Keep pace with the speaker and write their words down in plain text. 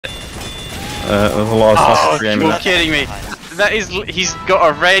there's a lot of stuff Oh, for game. you're kidding me. That is, he's got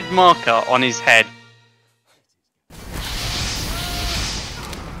a red marker on his head.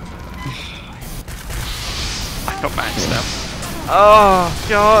 I got maxed out. Oh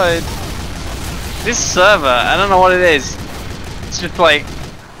god. This server, I don't know what it is. It's just like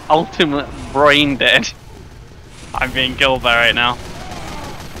ultimate brain dead. I'm being killed by right now.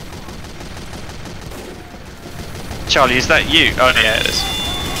 Charlie, is that you? Oh yeah, it is.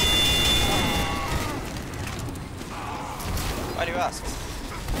 Why do you ask?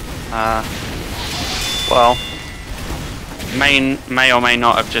 Well, may or may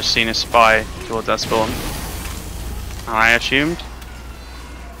not have just seen a spy towards that spawn. I assumed.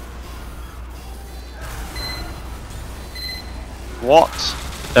 What?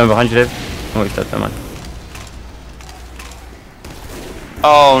 Down behind you, Dave. Oh, he's dead, never mind.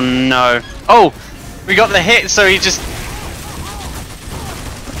 Oh no. Oh! We got the hit, so he just...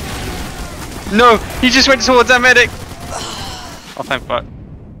 No! He just went towards that medic! Oh, thank fuck.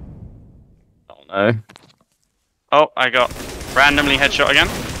 Oh no. Oh, I got randomly headshot again.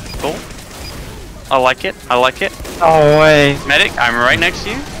 Cool. I like it. I like it. Oh way. Medic, I'm right next to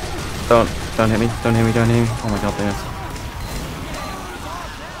you. Don't hit me. Don't hit me. Don't hit me. Oh my god, damn it.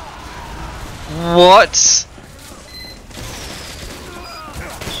 What?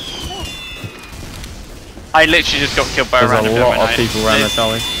 I literally just got killed by a There's random a lot of Gemini. people around there,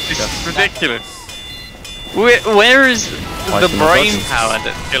 Charlie. This Yeah. is ridiculous. Where is the Lighting the brain buttons. power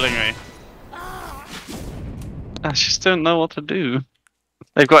that's killing me? I just don't know what to do.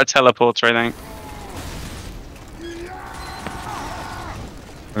 They've got a teleporter, I think.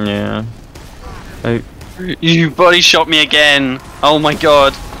 Yeah. Oh, You body shot me again. Oh my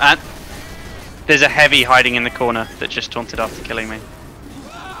god. And there's a heavy hiding in the corner that just taunted after killing me.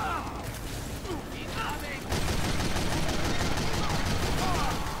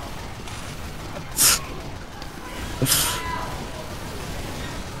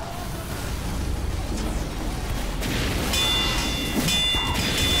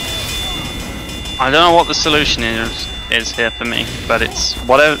 I don't know what the solution is here for me, but it's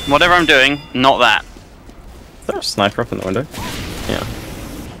whatever I'm doing, not that. is there a sniper up in the window? Yeah.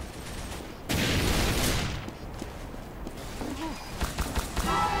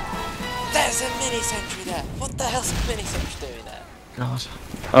 There's a mini sentry there. What the hell's a mini sentry doing there? God.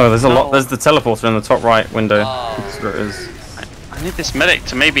 Oh, there's a lot. There's the teleporter in the top right window. Oh. That's where it is. I need this medic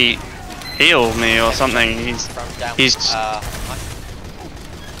to maybe heal me or something. He's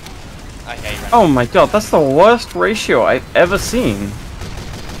Okay, right. Oh my god, that's the worst ratio I've ever seen.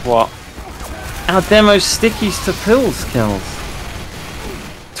 what? Our demo stickies to pills kills.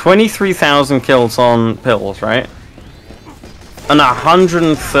 23,000 kills on pills, right? And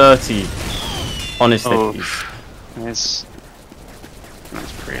 130 on his stickies.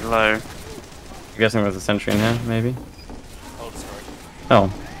 That's pretty low. I'm guessing there's a sentry in here, maybe? Old story.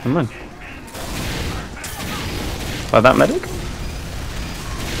 Oh, never mind. By that medic?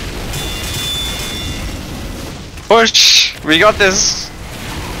 Push! We got this!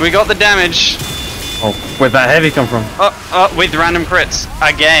 We got the damage! Oh, where'd that heavy come from? With random crits.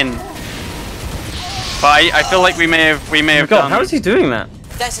 Again! But I feel like we may have Oh my done... god, how is he doing that?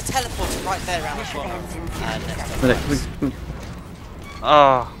 There's a teleporter right there around the corner. Next to Medic, us. please.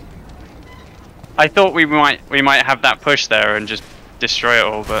 Oh. I thought we might have that push there and just destroy it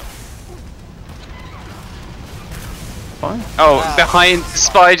all, but... Fine. Oh, behind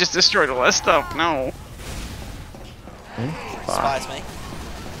Spy just destroyed all that stuff. No. Spies me.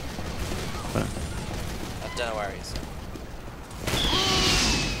 Where? I don't know where he is.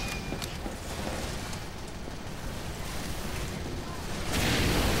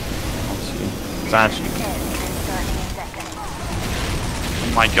 It's actually...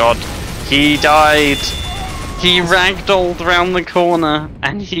 Oh my god. He died. He ragdolled around the corner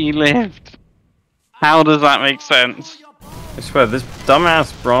and he lived. How does that make sense? I swear, this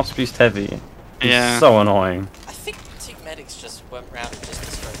dumbass brass beast heavy is Yeah. so annoying. I think two medics just went round and just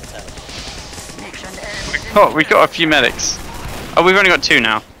destroyed the teleporter. We got a few medics. Oh, we've only got 2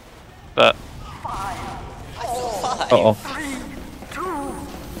 now. But I thought 5. Uh-oh.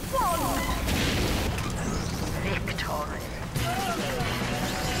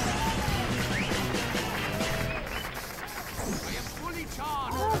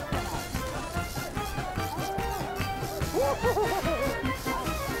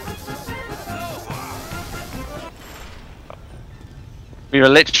 we were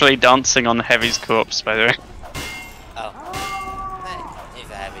literally dancing on the Heavy's corpse, by the way. Oh. He's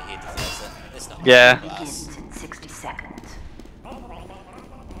a heavy, he deserves it. It's not Yeah. for us. In 60 seconds.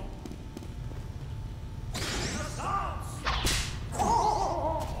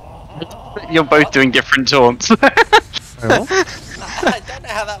 You're both doing different taunts. I don't know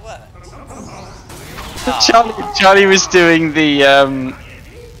how that works. Charlie was doing the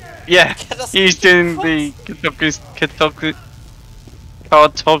yeah, he's doing the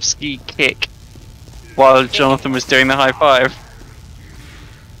Kartovsky kick while Jonathan was doing the high five.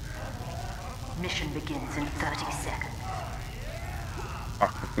 Mission begins in 30 seconds. Oh,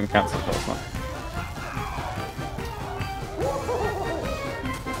 I can cancel that one.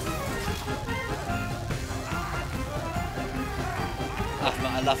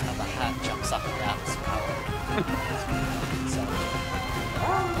 I love how the hat jumps up and down as well.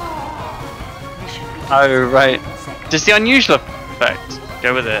 Mission begins Oh right. in 10 seconds. Does the unusual effect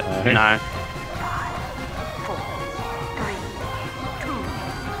go with it? No. 4,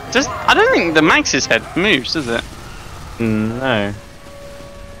 3, 2. I don't think the Max's head moves, does it? No.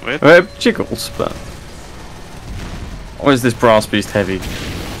 Weird. Well, it jiggles, but. Or is this brass beast heavy?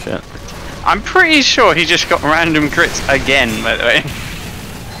 Shit. I'm pretty sure he just got random crits again, by the way.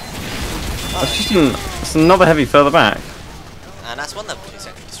 It's just it's another heavy further back. And that's one level 2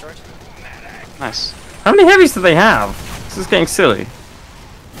 sentry destroyed. Nice. How many heavies do they have? This is getting silly.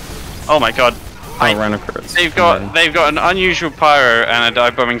 Oh my god. Oh, random crits. They've got an unusual pyro and a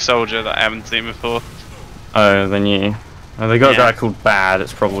dive bombing soldier that I haven't seen before. Oh, then you. Oh, they got Yeah. a guy called Bad.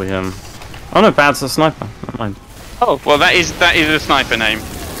 It's probably him. Oh no, Bad's a sniper. Never mind. Oh, well that is a sniper name,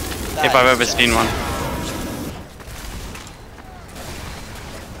 if I've ever seen one.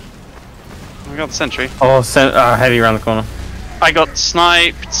 We got the sentry. Oh, heavy around the corner. I got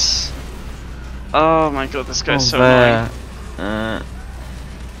sniped. Oh my god, this guy's so annoying.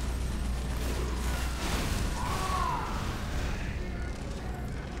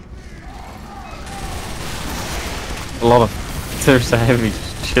 A lot of there's a heavy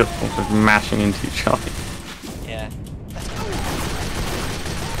shit just mashing into each other. Yeah.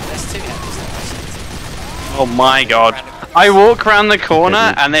 There's 2 heavies there. Oh my god. I walk around the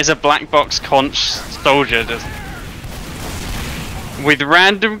corner and there's a black box conch soldier just with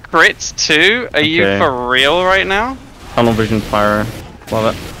random crits too? Are you Okay. for real right now? Tunnel vision pyro.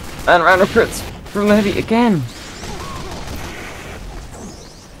 Love it. And random crits from the heavy again.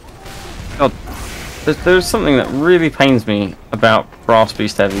 God. There's something that really pains me about brass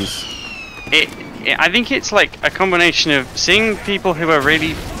beast heavies. I think it's like a combination of seeing people who are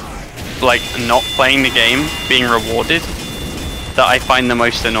really like not playing the game being rewarded that I find the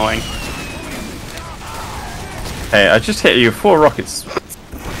most annoying. Hey, I just hit you with 4 rockets. No,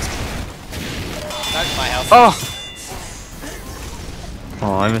 my health. Oh,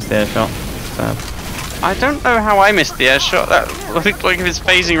 Oh, I missed the air shot. Sad. I don't know how I missed the air shot. That looked like it was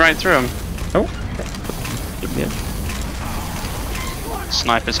phasing right through him. Oh. Yeah.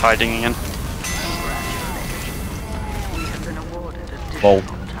 Sniper's hiding again. We have been awarded Lol.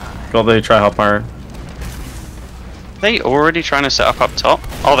 additional time. God, they try hard pyro. They already trying to set up top?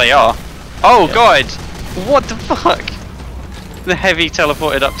 Oh, they are. Oh Yeah. god! What the fuck? The heavy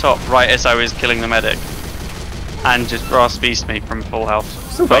teleported up top right as I was killing the medic, and just brass beast me from full health.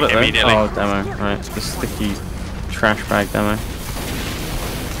 Still got Like, it though. immediately. Oh, demo. Right, the sticky trash bag demo.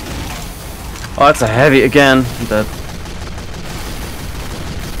 Oh, that's a heavy again. I'm dead.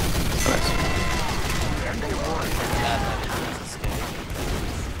 Nice.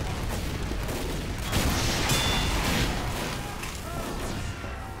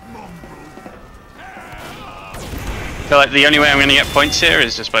 I feel like the only way I'm going to get points here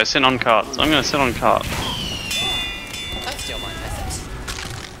is just by sitting on cart. So I'm going to sit on cart. Don't steal my methods.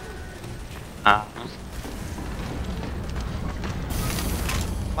 Ah.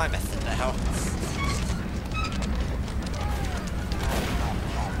 My method now.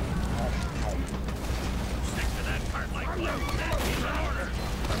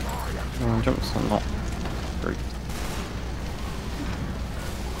 Jumps are not great.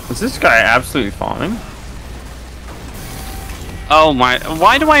 Is this guy absolutely farming? Oh my,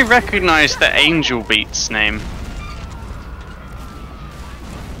 why do I recognize the Angel Beats name?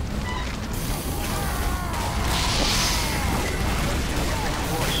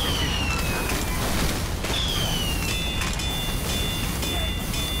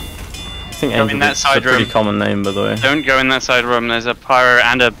 I think Go in Angel that Beats is side a pretty room. common name, by the way. Don't go in that side room, there's a pyro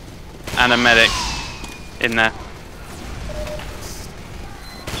and a medic in there.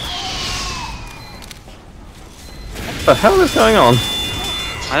 What the hell is going on?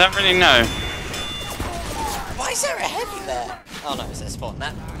 I don't really know. Why is there a heavy there? Oh no, it's a spawn.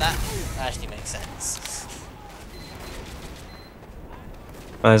 That actually makes sense.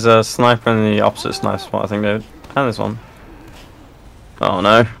 There's a sniper in the opposite sniper spot, I think, David. And this one. Oh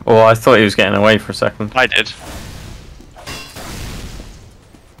no. Oh, I thought he was getting away for a second. I did.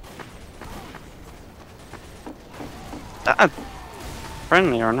 that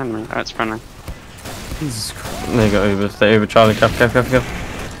friendly or an enemy? Oh, it's friendly. Jesus Christ. There you go, Uber. Stay Uber, Charlie. Go. I know,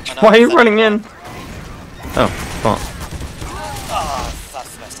 Why are you it's running in? Oh, fuck. Oh,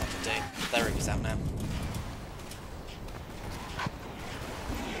 that's the best I can do. Their Uber's out now.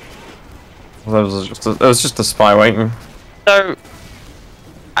 That was just a spy waiting. So,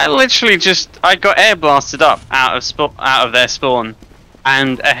 I literally I got air blasted up out of their spawn,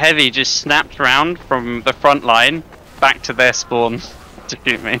 and a heavy just snapped round from the front line back to their spawn to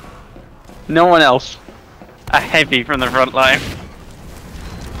shoot me. No one else. A heavy from the front line.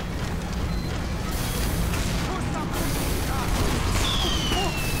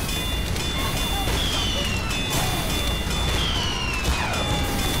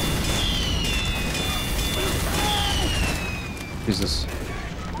 Jesus.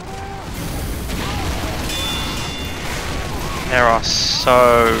 There are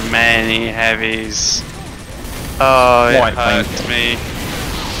so many heavies. Oh, it Quite hurts me.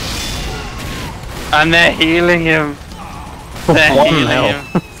 And they're healing him. They're One healing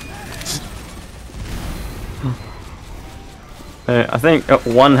health. him. I think at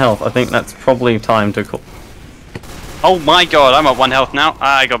 1 health, I think that's probably time to call. Oh my god, I'm at 1 health now.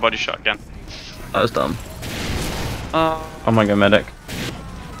 I got body shot again. That was dumb. Oh. Oh my god, medic.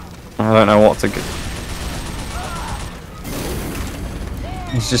 I don't know what to get.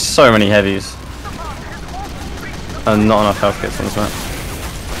 There's just so many heavies. And not enough health kits on this map.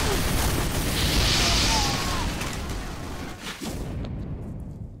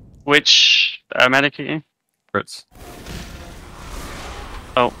 Which medic are you? Brits.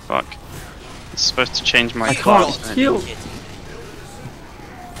 Oh fuck. It's supposed to change my I class. can't heal.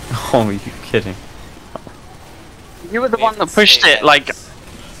 Oh, are you kidding? You were the one that pushed it like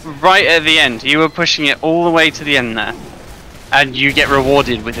right at the end. You were pushing it all the way to the end there. And you get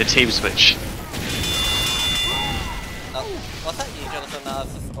rewarded with a team switch. Oh, what's that you, Jonathan?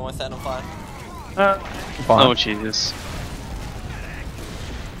 I've almost set on fire. Fine. Oh Jesus.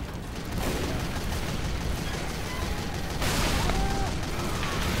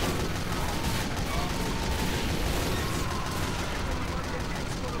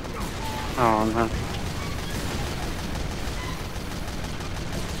 Oh no.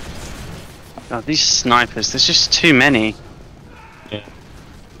 God, these snipers, there's just too many. Yeah.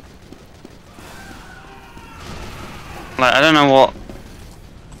 Like, I don't know what.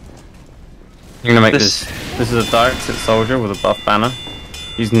 You're gonna make This- this is a direct hit soldier with a buff banner.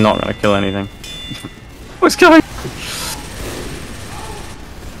 He's not gonna kill anything. What's going?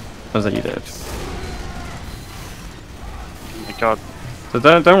 Was that you did? Oh my god. So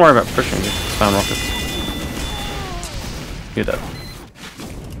don't worry about pushing. Just spam rockets. You're dead.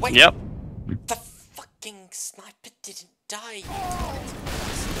 Wait, Yep. the fucking sniper didn't die.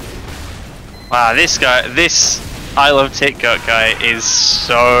 Wow, this guy, this I Love TikTok guy is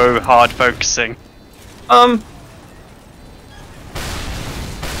so hard focusing.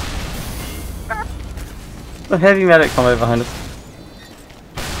 The heavy medic combo behind us.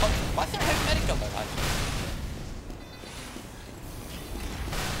 Oh, why is there a heavy medic on behind?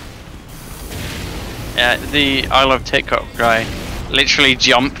 Yeah, the I Love TikTok guy literally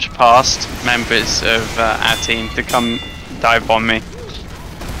jumped past members of our team to come dive bomb me.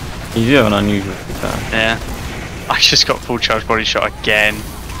 You do have an unusual attack. Yeah. I just got full charge body shot again.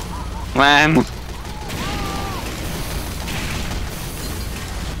 Man.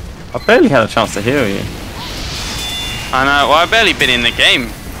 I barely had a chance to heal you. I know, well I've barely been in the game.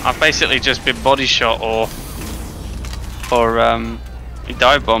 I've basically just been body shot or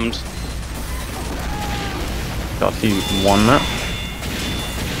dive bombed. God, he won that.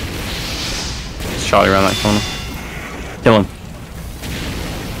 It's Charlie around that corner. Kill him.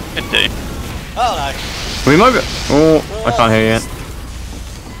 Oh Good do. no. We might be. Oh, I can't hear you yet.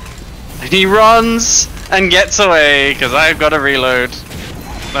 He runs and gets away because I've got to reload.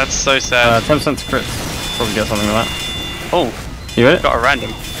 That's so sad. 10% to crits. Probably get something like that. Oh, You hit it? got a random.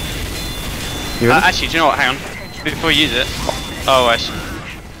 You hit it? Actually, do you know what? Hang on. Before you use it. Oh, actually,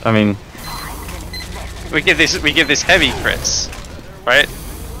 I mean, we give this heavy crits, right?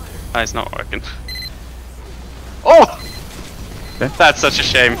 Oh, it's not working. Oh, Okay. that's such a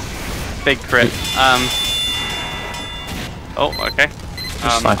shame. Big crit. Oh, okay.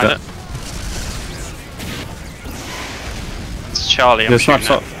 snipe I it. don't- It's Charlie. I'm the snipe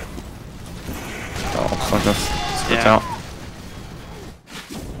shooting shot. at. Oh, fuck us. Split Yeah. out.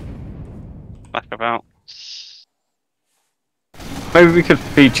 Back about. Maybe we could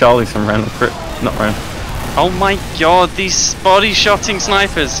feed Charlie some random crit. Not random. Oh my god, these body shotting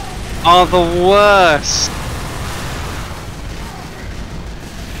snipers are the worst.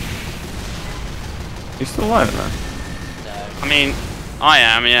 He's still alive, man. No. I mean, I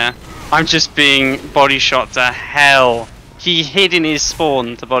am, yeah. I'm just being body shot to hell. He hid in his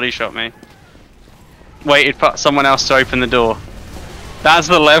spawn to body shot me. Waited for someone else to open the door. That's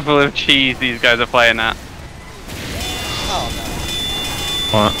the level of cheese these guys are playing at. Oh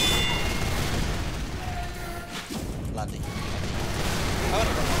What? no. Bloody. I would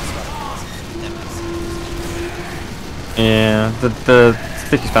have got this one. Yeah, the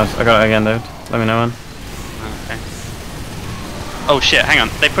sticky spams. I got it again, dude. Let me know when. Okay. Oh shit, hang on.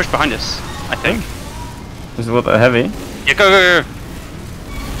 They pushed behind us, I think. Is it what, the heavy? Yeah, go.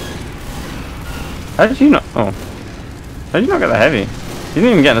 How did you not? Oh. How did you not get the heavy? You didn't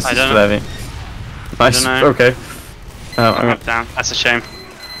even get an assist don't for the know. heavy. Nice. don't know. Okay. I'm I'm gonna, down. That's a shame.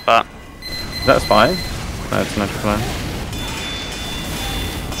 But is that a spy? No, it's an actual spy.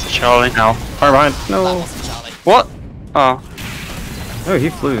 that's a Charlie. Ow. Fire behind. That No. wasn't Charlie. What? Oh, Oh, he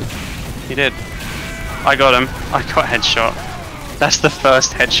flew. he did. I got him. I got headshot. That's the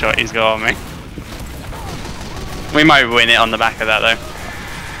first headshot he's got on me. We might win it on the back of that though.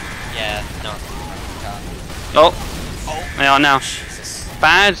 Yeah, no. Oh, Oh, they are now. Jesus.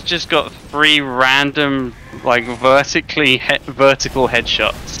 Bad just got 3 random, like, vertical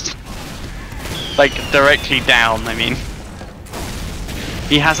headshots. Like, directly down, I mean.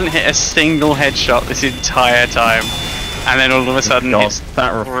 He hasn't hit a single headshot this entire time. And then all of a sudden God, hits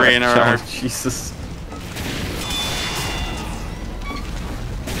that 3 in a row. reflect shot. Jesus.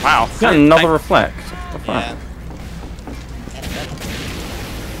 Wow. Got another reflect. What the fuck? Yeah.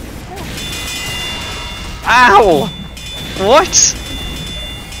 Ow! What?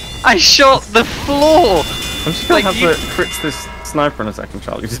 I shot the floor! I'm just gonna Like, have you- to crits this sniper in a second,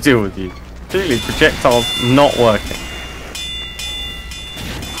 Charlie, to deal with you. Clearly, projectiles not working.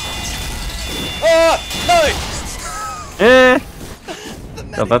 Oh, no! Eh.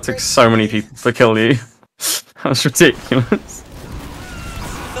 God, that took so many people to kill you. That was ridiculous.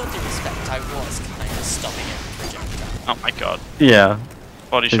 With all due respect, I was kind of stopping every projectile. Oh my god. Yeah.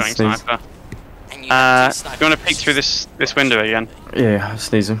 Body It's shotting sneeze. sniper. And Do you you want to peek through this window again? Yeah, I'm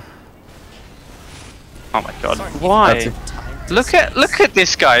sneezing. Oh my god. Sorry, Why? That's it. Look at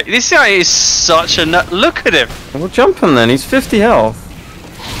this guy. This guy is such a nut. Look at him. Well, jump him then. He's 50 health.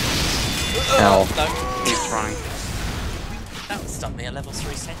 Ow. No, He's running. that would stop me at level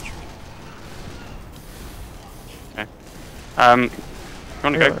 3 sentry. You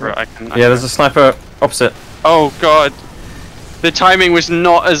want to go for it? I can. Yeah, there's a sniper opposite. Oh god. The timing was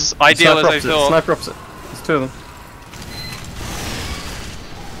not as ideal Sniper as I opposite. thought. Sniper opposite. There's 2 of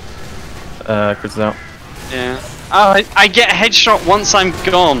them. Crits out. Yeah. Oh, I get a headshot once I'm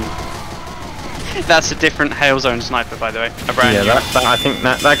gone. That's a different Hail Zone sniper, by the way. A brand Yeah, new. that I think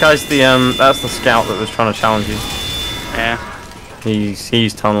that guy's the that's the scout that was trying to challenge you. Yeah.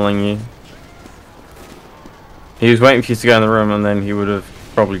 He's tunneling you. He was waiting for you to go in the room, and then he would have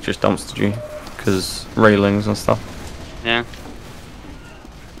probably just dumpstered you because railings and stuff. Yeah.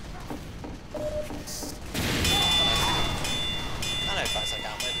 I know fights I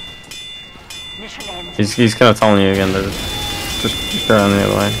can't win. Mission ends. He's kind of tunneling you again, dude. Just go around the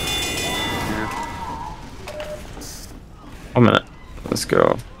other way. Yeah. 1 minute. Let's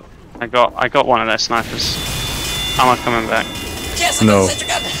go. I got one of their snipers. Am I coming back? Yes, I No. got the sentry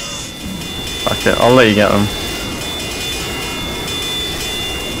gun! Fuck it. I'll let you get them.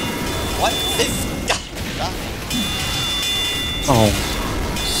 What? This guy. Oh,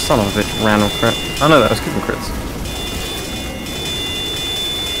 son of a bitch! Random crit. I know that. I was giving crits.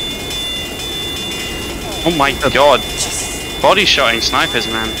 Oh my god. Jesus. Body shotting snipers,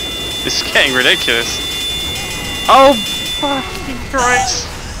 man. This is getting ridiculous. Oh, fucking Christ.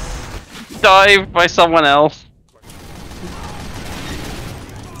 Dived by someone else.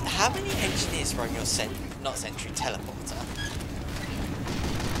 How many engineers run your not sentry, teleporter?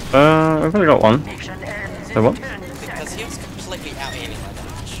 I've only got one. Mission ends in So what? 10 Because seconds. he was completely out healing my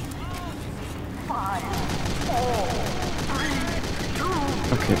damage. 5, 4,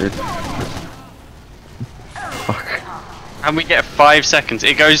 3, 2. Okay, dude. Fuck. And we get 5 seconds.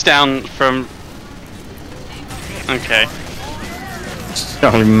 It goes down from... Okay.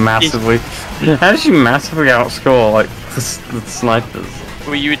 Only massively. How did you massively outscore like the snipers?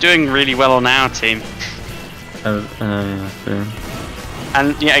 Well, you were doing really well on our team. Yeah, true.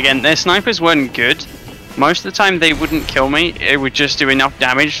 And yeah, again, their snipers weren't good. Most of the time they wouldn't kill me. It would just do enough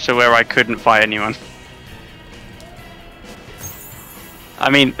damage to where I couldn't fight anyone. I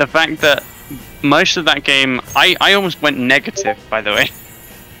mean, the fact that most of that game... I almost went negative, by the way.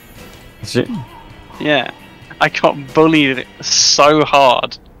 Shit. Yeah. I got bullied so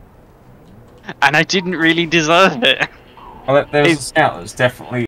hard. And I didn't really deserve it. Well, there was a It's- scout that's definitely